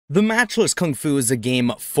The Matchless Kungfu is a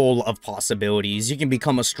game full of possibilities. You can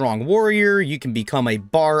become a strong warrior, you can become a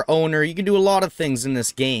bar owner, you can do a lot of things in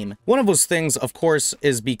this game. One of those things, of course,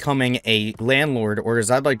 is becoming a landlord, or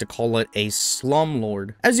as I'd like to call it, a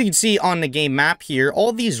slumlord. As you can see on the game map here,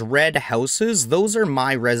 all these red houses, those are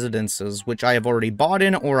my residences, which I have already bought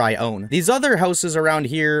in or I own. These other houses around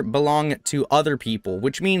here belong to other people,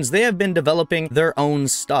 which means they have been developing their own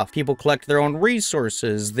stuff. People collect their own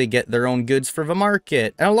resources, they get their own goods for the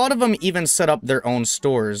market, and a lot of them even set up their own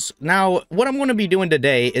stores. Now, what I'm going to be doing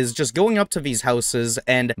today is just going up to these houses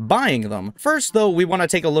and buying them. First, though, we want to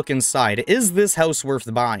take a look inside. Is this house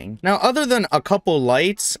worth buying? Now, other than a couple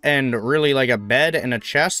lights and really like a bed and a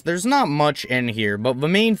chest, there's not much in here, but the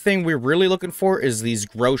main thing we're really looking for is these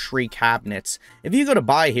grocery cabinets. If you go to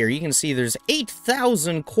buy here, you can see there's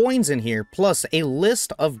 8,000 coins in here, plus a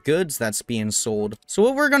list of goods that's being sold. So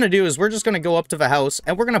what we're going to do is we're just going to go up to the house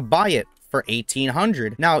and we're going to buy it for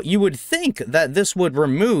 1,800. Now, you would think that this would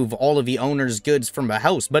remove all of the owner's goods from the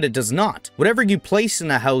house, but it does not. Whatever you place in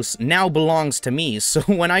the house now belongs to me. So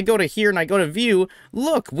when I go to here and I go to view,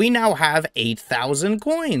 look, we now have 8,000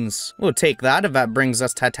 coins. We'll take that if that brings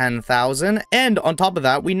us to 10,000. And on top of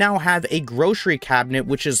that, we now have a grocery cabinet,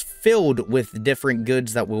 which is filled with different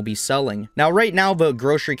goods that we'll be selling. Now, right now, the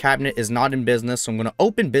grocery cabinet is not in business, so I'm going to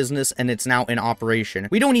open business and it's now in operation.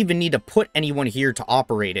 We don't even need to put anyone here to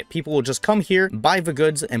operate it. People will just come here, buy the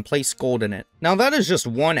goods, and place gold in it. Now, that is just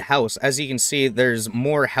one house. As you can see, there's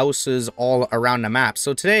more houses all around the map.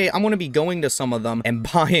 So today, I'm going to be going to some of them and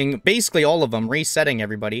buying basically all of them, resetting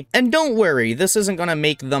everybody. And don't worry, this isn't going to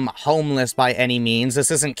make them homeless by any means.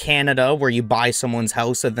 This isn't Canada where you buy someone's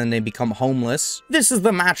house and then they become homeless. This is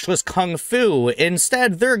the Matchless Kungfu.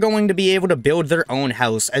 Instead, they're going to be able to build their own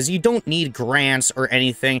house, as you don't need grants or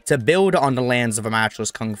anything to build on the lands of a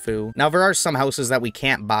Matchless Kungfu. Now, there are some houses that we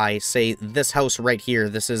can't buy, say this house right here.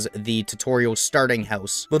 This is the tutorial starting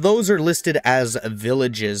house, but those are listed as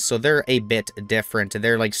villages, so they're a bit different.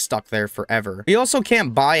 They're like stuck there forever. We also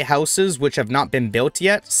can't buy houses which have not been built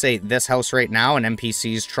yet. Say this house right now, an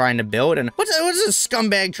NPC's trying to build, and what's this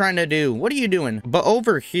scumbag trying to do? What are you doing? But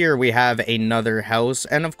over here we have another house,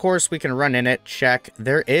 and of course we can run in it. Check.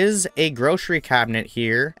 There is a grocery cabinet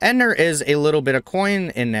here, and there is a little bit of coin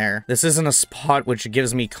in there. This isn't a spot which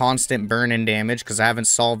gives me constant burn-in damage because I haven't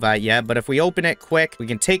solved that yet, but if we open it quick, we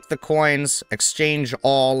can take the coins, exchange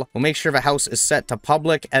all, we'll make sure the house is set to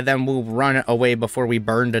public, and then we'll run away before we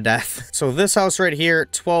burn to death. So this house right here,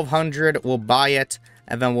 1,200, we'll buy it,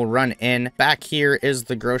 and then we'll run in. Back here is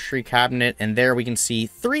the grocery cabinet, and there we can see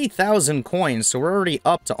 3,000 coins. So we're already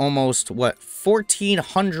up to almost, what,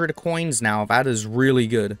 1,400 coins now. That is really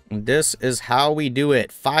good. And this is how we do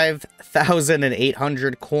it.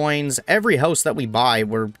 5,800 coins. Every house that we buy,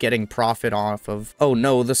 we're getting profit off of. Oh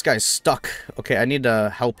no, this guy's stuck. Okay, I need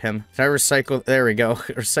to help him. Can I recycle? There we go.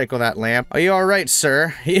 Recycle that lamp. Are you all right,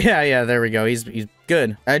 sir? Yeah, there we go. He's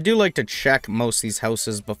good. I do like to check most of these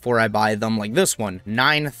houses before I buy them, like this one.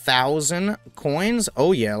 9,000 coins.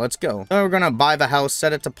 Oh yeah, let's go. So we're gonna buy the house,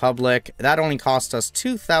 set it to public. That only cost us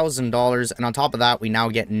 $2,000, and on top of that, we now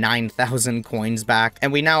get 9,000 coins back,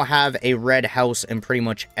 and we now have a red house in pretty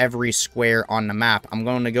much every square on the map. I'm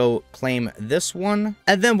going to go claim this one,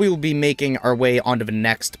 and then we will be making our way onto the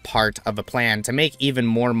next part of the plan to make even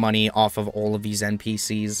more money off of all of these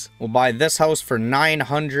NPCs. We'll buy this house for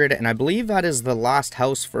 900, and I believe that is the last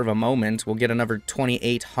house for the moment. We'll get another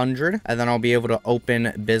 2,800, and then I'll be able to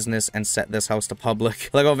open business and set this house to public.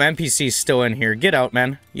 Like, oh, the NPC's still in here. Get out,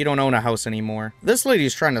 man. You don't own a house anymore. This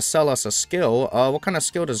lady's trying to sell us a skill. What kind of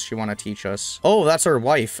skill does she want to teach us? Oh, that's her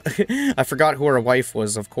wife. I forgot who her wife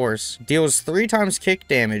was, of course. Deals 3 times kick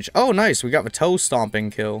damage. Oh, nice. We got the toe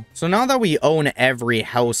stomping kill. So now that we own every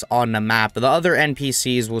house on the map, the other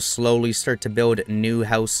NPCs will slowly start to build new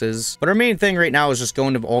houses. But our main thing right now is just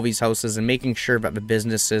going to all these houses and making sure that the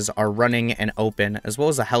businesses are running and open, as well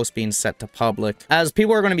as the house being set to public, as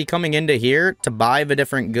people are going to be coming into here to buy the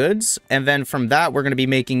different goods, and then from that we're going to be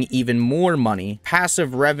making even more money.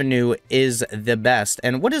 Passive revenue is the best.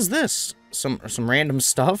 And what is this? Some random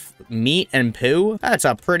stuff? Meat and poo? That's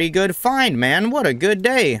a pretty good find, man. What a good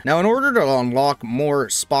day. Now, in order to unlock more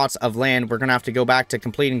spots of land, we're gonna have to go back to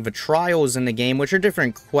completing the trials in the game, which are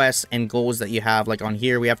different quests and goals that you have. Like on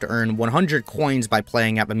here, we have to earn 100 coins by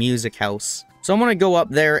playing at the music house. So I'm going to go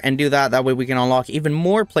up there and do that. That way we can unlock even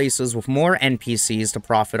more places with more NPCs to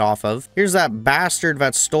profit off of. Here's that bastard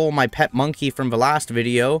that stole my pet monkey from the last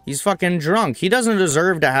video. He's fucking drunk. He doesn't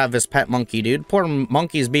deserve to have his pet monkey, dude. Poor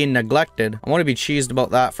monkey's being neglected. rejected. I want to be cheesed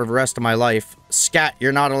about that for the rest of my life. Scat,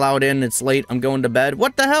 you're not allowed in. It's late. I'm going to bed.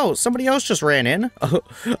 What the hell? Somebody else just ran in.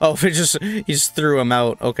 Oh, he just threw him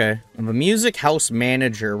out. Okay. I'm a music house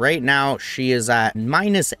manager. Right now, she is at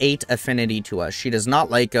 -8 affinity to us. She does not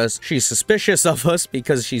like us. She's suspicious of us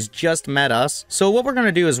because she's just met us. So what we're going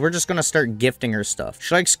to do is we're just going to start gifting her stuff.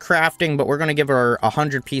 She likes crafting, but we're going to give her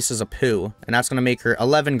 100 pieces of poo, and that's going to make her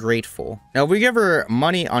 11 grateful. Now, if we give her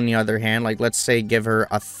money, on the other hand, like let's say give her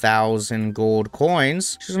 1,000 gold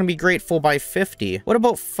coins, she's going to be grateful by 50. What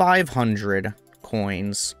about 500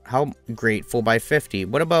 coins? How grateful by 50?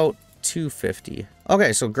 What about 250?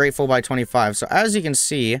 Okay, so grateful by 25. So as you can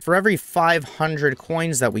see, for every 500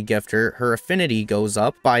 coins that we gift her, her affinity goes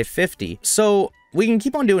up by 50. So we can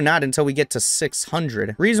keep on doing that until we get to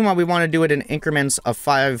 600. Reason why we want to do it in increments of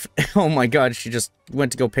 5. Oh my god, she just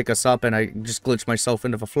went to go pick us up and I just glitched myself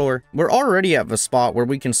into the floor. We're already at the spot where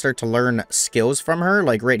we can start to learn skills from her.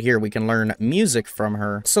 Like right here, we can learn music from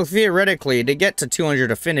her. So theoretically, to get to 200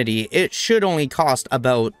 affinity, it should only cost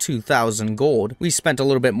about 2,000 gold. We spent a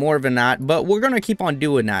little bit more than that, but we're going to keep on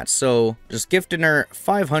doing that. So just gifting her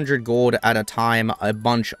 500 gold at a time, a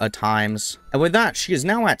bunch of times. And with that, she is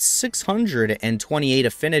now at 628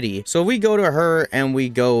 affinity. So if we go to her and we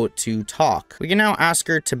go to talk, we can now ask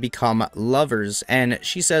her to become lovers. And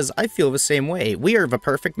she says, I feel the same way. We are the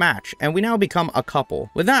perfect match. And we now become a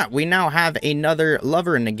couple. With that, we now have another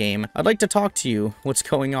lover in the game. I'd like to talk to you. What's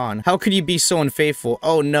going on? How could you be so unfaithful?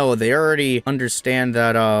 Oh no, they already understand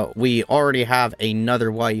that we already have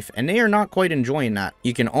another wife. And they are not quite enjoying that.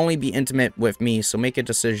 You can only be intimate with me, so make a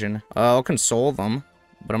decision. I'll console them,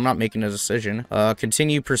 but I'm not making a decision.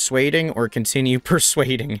 Continue persuading or continue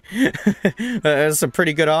persuading. That's some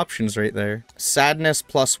pretty good options right there. Sadness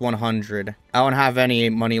plus 100. I don't have any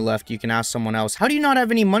money left. You can ask someone else. How do you not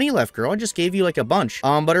have any money left, girl? I just gave you like a bunch.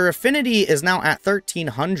 But her affinity is now at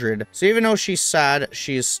 1,300. So even though she's sad,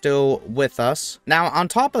 she is still with us. Now, on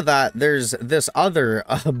top of that, there's this other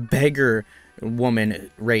beggar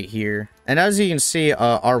woman right here. And as you can see,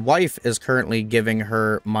 our wife is currently giving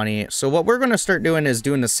her money. So what we're going to start doing is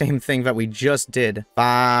doing the same thing that we just did.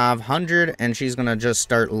 500, and she's going to just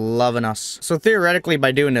start loving us. So theoretically,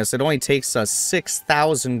 by doing this, it only takes us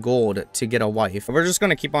 6,000 gold to get a wife. We're just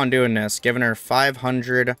going to keep on doing this, giving her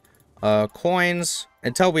 500 coins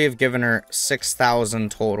until we have given her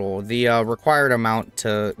 6,000 total, the required amount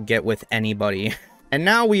to get with anybody. And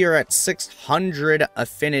now we are at 600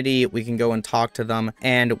 affinity. We can go and talk to them,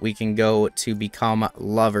 and we can go to become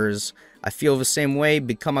lovers. I feel the same way.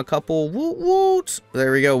 Become a couple. Woot woot.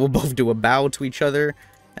 There we go. We'll both do a bow to each other.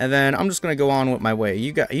 And then I'm just going to go on with my way.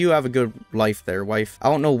 You have a good life there, wife. I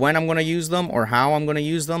don't know when I'm going to use them or how I'm going to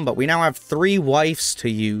use them, but we now have 3 wives to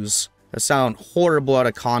use. That sound horrible out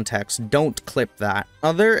of context. Don't clip that.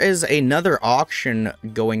 Now, there is another auction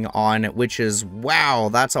going on, which is, wow,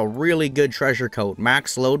 that's a really good treasure coat.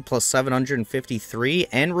 Max load plus 753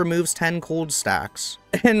 and removes 10 cold stacks.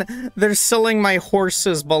 And they're selling my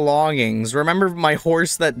horse's belongings. Remember my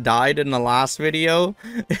horse that died in the last video?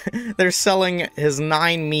 They're selling his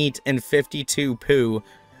 9 meat and 52 poo.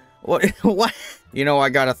 What? You know, I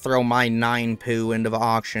gotta throw my 9 poo into the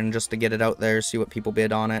auction just to get it out there, see what people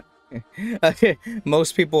bid on it.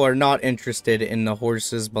 Most people are not interested in the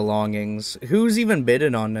horse's belongings. Who's even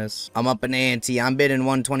bidding on this? I'm up an ante. I'm bidding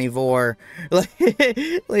 124. Like,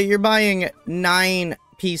 you're buying 9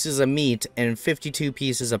 pieces of meat and 52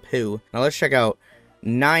 pieces of poo. Now let's check out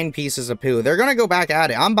 9 pieces of poo. They're gonna go back at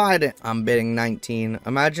it. I'm bidding 19.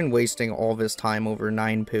 Imagine wasting all this time over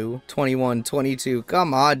 9 poo. 21, 22.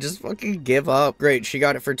 Come on, just fucking give up. Great, she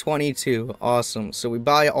got it for 22. Awesome. So we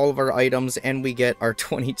buy all of our items and we get our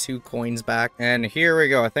 22 coins back. And here we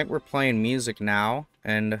go. I think we're playing music now.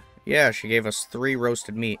 And yeah, she gave us 3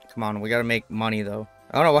 roasted meat. Come on, we gotta make money though.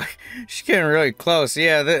 I don't know why. She's getting really close.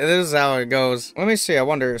 Yeah, this is how it goes. Let me see. I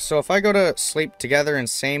wonder. So if I go to sleep together in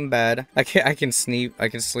same bed, I can sleep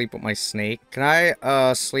with my snake. Can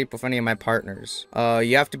I sleep with any of my partners?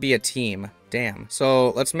 You have to be a team. Damn. So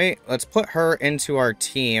let's put her into our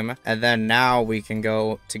team, and then now we can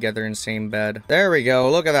go together in same bed. There we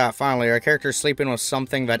go. Look at that. Finally, our character's sleeping with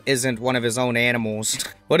something that isn't one of his own animals.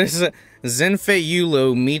 What is it? Zinfei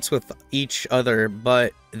Yulu meets with each other,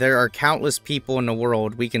 but there are countless people in the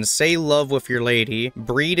world. We can say love with your lady.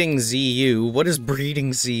 Breeding ZU. What is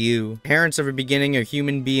breeding ZU? Parents of the beginning are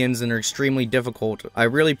human beings and are extremely difficult. I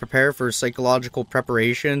really prepare for psychological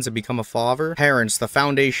preparations and become a father. Parents, the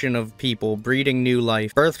foundation of people. Breeding new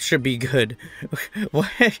life. Birth should be good. What?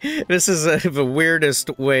 This is the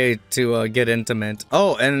weirdest way to get intimate.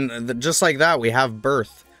 Oh, and just like that, we have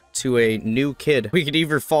birth. to a new kid. We could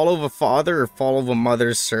either follow the father or follow the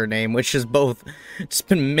mother's surname, which is both. It's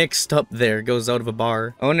been mixed up there. Goes out of a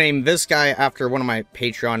bar. I'll name this guy after one of my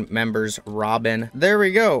Patreon members, Robin. There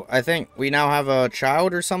we go. I think we now have a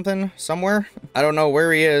child or something somewhere. I don't know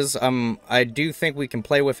where he is. I do think we can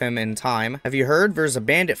play with him in time. Have you heard? There's a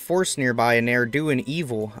bandit force nearby and they're doing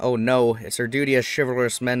evil. Oh no, it's our duty as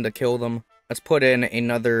chivalrous men to kill them. Let's put in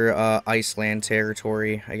another Iceland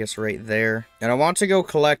territory, I guess right there. And I want to go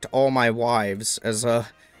collect all my wives, as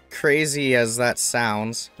crazy as that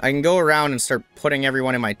sounds. I can go around and start putting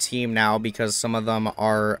everyone in my team now because some of them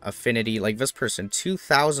are affinity. Like this person,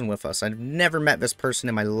 2,000 with us. I've never met this person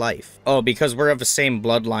in my life. Oh, because we're of the same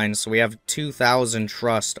bloodline, so we have 2,000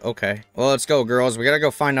 trust. Okay. Well, let's go, girls. We gotta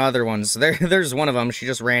go find other ones. There's one of them. She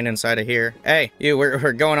just ran inside of here. Hey, you,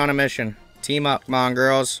 we're going on a mission. Team up. Come on,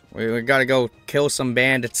 girls. We gotta go kill some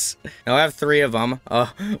bandits. Now, I have 3 of them.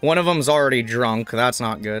 One of them's already drunk. That's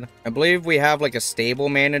not good. I believe we have, like, a stable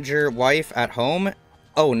manager wife at home.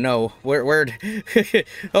 Oh, no. Where'd...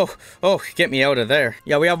 oh, get me out of there.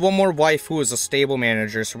 Yeah, we have one more wife who is a stable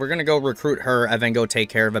manager, so we're gonna go recruit her and then go take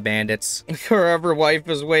care of the bandits. Her other wife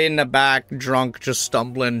is way in the back, drunk, just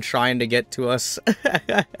stumbling, trying to get to us.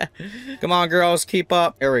 Come on, girls, keep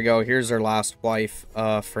up. There we go. Here's our last wife,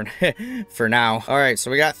 for now. All right,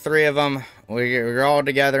 so we got 3 of them. We're all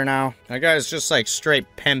together now. That guy's just, like,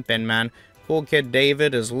 straight pimping, man. Cool kid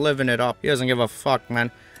David is living it up. He doesn't give a fuck,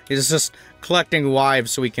 man. He's just collecting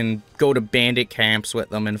wives so we can go to bandit camps with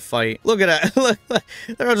them and fight. Look at that. Look,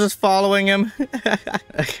 they're just following him.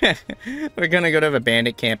 We're gonna go to a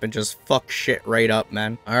bandit camp and just fuck shit right up,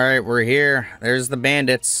 man. All right, we're here. There's the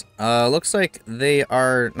bandits. Looks like they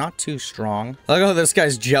are not too strong. Look how this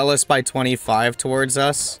guy's jealous by 25 towards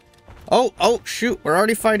us. Oh, shoot, we're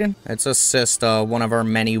already fighting. Let's assist one of our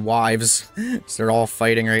many wives. So they're all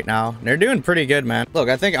fighting right now. They're doing pretty good, man. Look,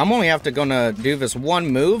 I think I'm only gonna do this one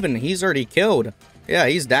move and he's already killed. Yeah,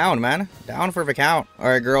 he's down, man. Down for the count. All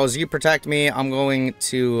right, girls, you protect me. I'm going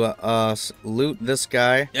to loot this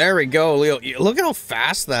guy. There we go, Leo. Look at how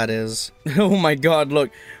fast that is. Oh my God,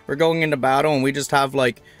 look. We're going into battle and we just have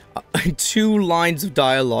like 2 lines of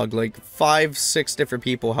dialogue, like 5, 6 different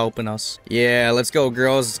people helping us. Yeah, let's go,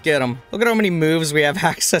 girls. Let's get them. Look at how many moves we have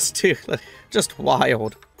access to. Just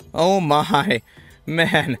wild. Oh my,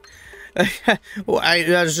 man.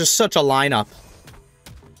 That's just such a lineup.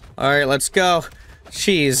 All right, let's go.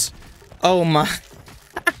 Jeez. Oh my.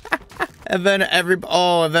 And then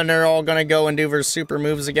and then they're all gonna go and do their super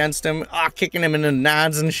moves against him. Kicking him in the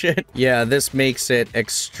nads and shit. Yeah, this makes it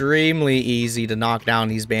extremely easy to knock down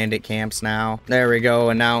these bandit camps now. There we go,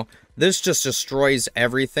 and now this just destroys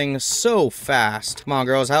everything so fast. Come on,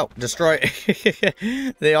 girls, help. Destroy.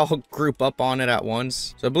 They all group up on it at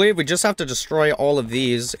once. So I believe we just have to destroy all of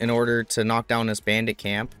these in order to knock down this bandit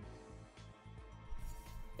camp.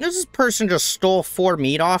 This person just stole 4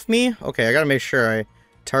 meat off me. Okay, I gotta make sure I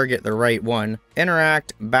target the right one.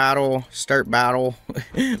 Interact, battle, start battle.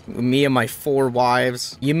 Me and my 4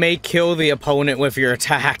 wives. You may kill the opponent with your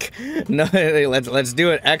attack. No, let's do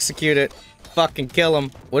it. Execute it. Fucking kill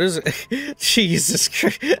him. What is it? Jesus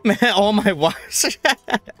Christ. Man, all my wives.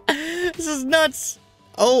 This is nuts.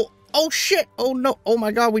 Oh shit. Oh no. Oh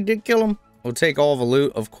my God, we did kill him. We'll take all the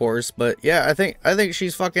loot, of course, but yeah, I think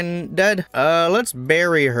she's fucking dead. Let's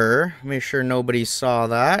bury her. Make sure nobody saw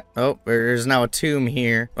that. Oh, there's now a tomb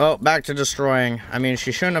here. Oh, back to destroying. I mean,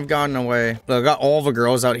 she shouldn't have gotten away. Look, I got all the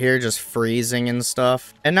girls out here just freezing and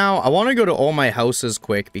stuff. And now I want to go to all my houses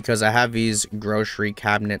quick because I have these grocery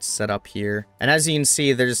cabinets set up here. And as you can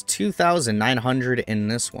see, there's 2,900 in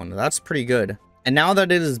this one. That's pretty good. And now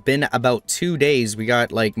that it has been about 2 days, we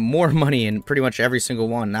got like more money in pretty much every single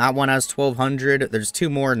one. That one has 1,200. There's 2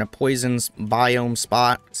 more in a poisons biome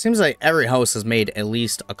spot. Seems like every house has made at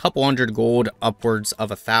least a couple hundred gold, upwards of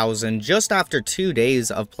 1,000, just after 2 days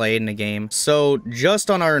of playing the game. So just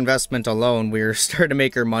on our investment alone, we're starting to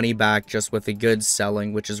make our money back just with the goods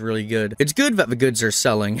selling, which is really good. It's good that the goods are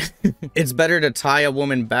selling. It's better to tie a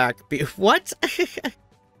woman back. What?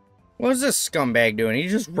 What is this scumbag doing? He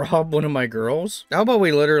just robbed one of my girls? How about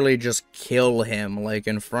we literally just kill him, like,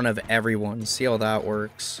 in front of everyone? See how that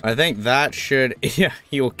works. I think that should... Yeah,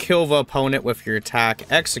 you'll kill the opponent with your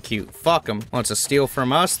attack. Execute. Fuck him. Wants to steal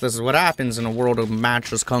from us? This is what happens in a world of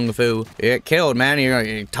Matchless Kungfu. You get killed, man. You're gonna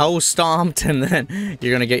get your toe stomped, and then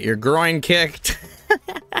you're gonna get your groin kicked.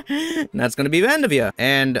 And that's gonna be the end of you.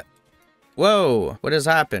 And... Whoa, what has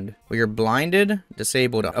happened? Well, you're blinded?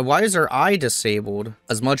 Disabled. Why is her eye disabled?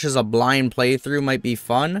 As much as a blind playthrough might be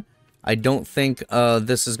fun, I don't think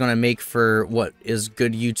this is gonna make for what is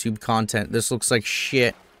good YouTube content. This looks like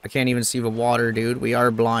shit. I can't even see the water, dude. We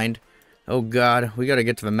are blind. Oh god, we gotta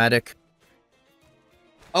get to the medic.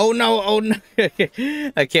 Oh no, oh no.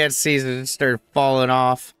 I can't see, so it started falling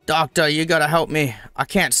off. Doctor, you gotta help me. I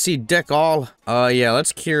can't see dick all. Yeah,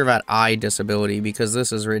 let's cure that eye disability because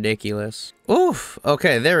this is ridiculous. Oof,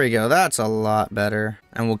 okay, there we go. That's a lot better.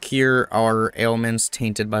 And we'll cure our ailments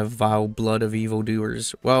tainted by vile blood of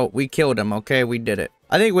evildoers. Well, we killed him, okay? We did it.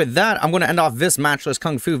 I think with that, I'm going to end off this Matchless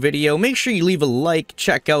Kung Fu video. Make sure you leave a like,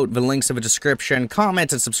 check out the links in the description,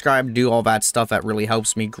 comment and subscribe, do all that stuff. That really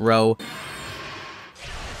helps me grow.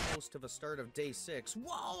 To the start of day 6.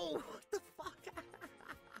 Whoa! What the fuck?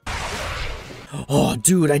 Oh,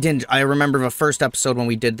 dude, I remember the first episode when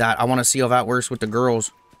we did that. I want to see how that works with the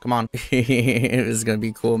girls. Come on. This is gonna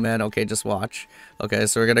be cool, man. Okay, just watch. Okay,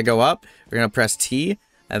 so we're gonna go up. We're gonna press T,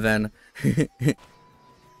 and then...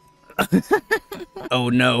 Oh,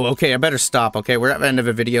 no. Okay, I better stop. Okay, we're at the end of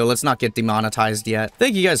the video. Let's not get demonetized yet.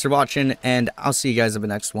 Thank you guys for watching, and I'll see you guys in the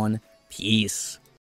next one. Peace.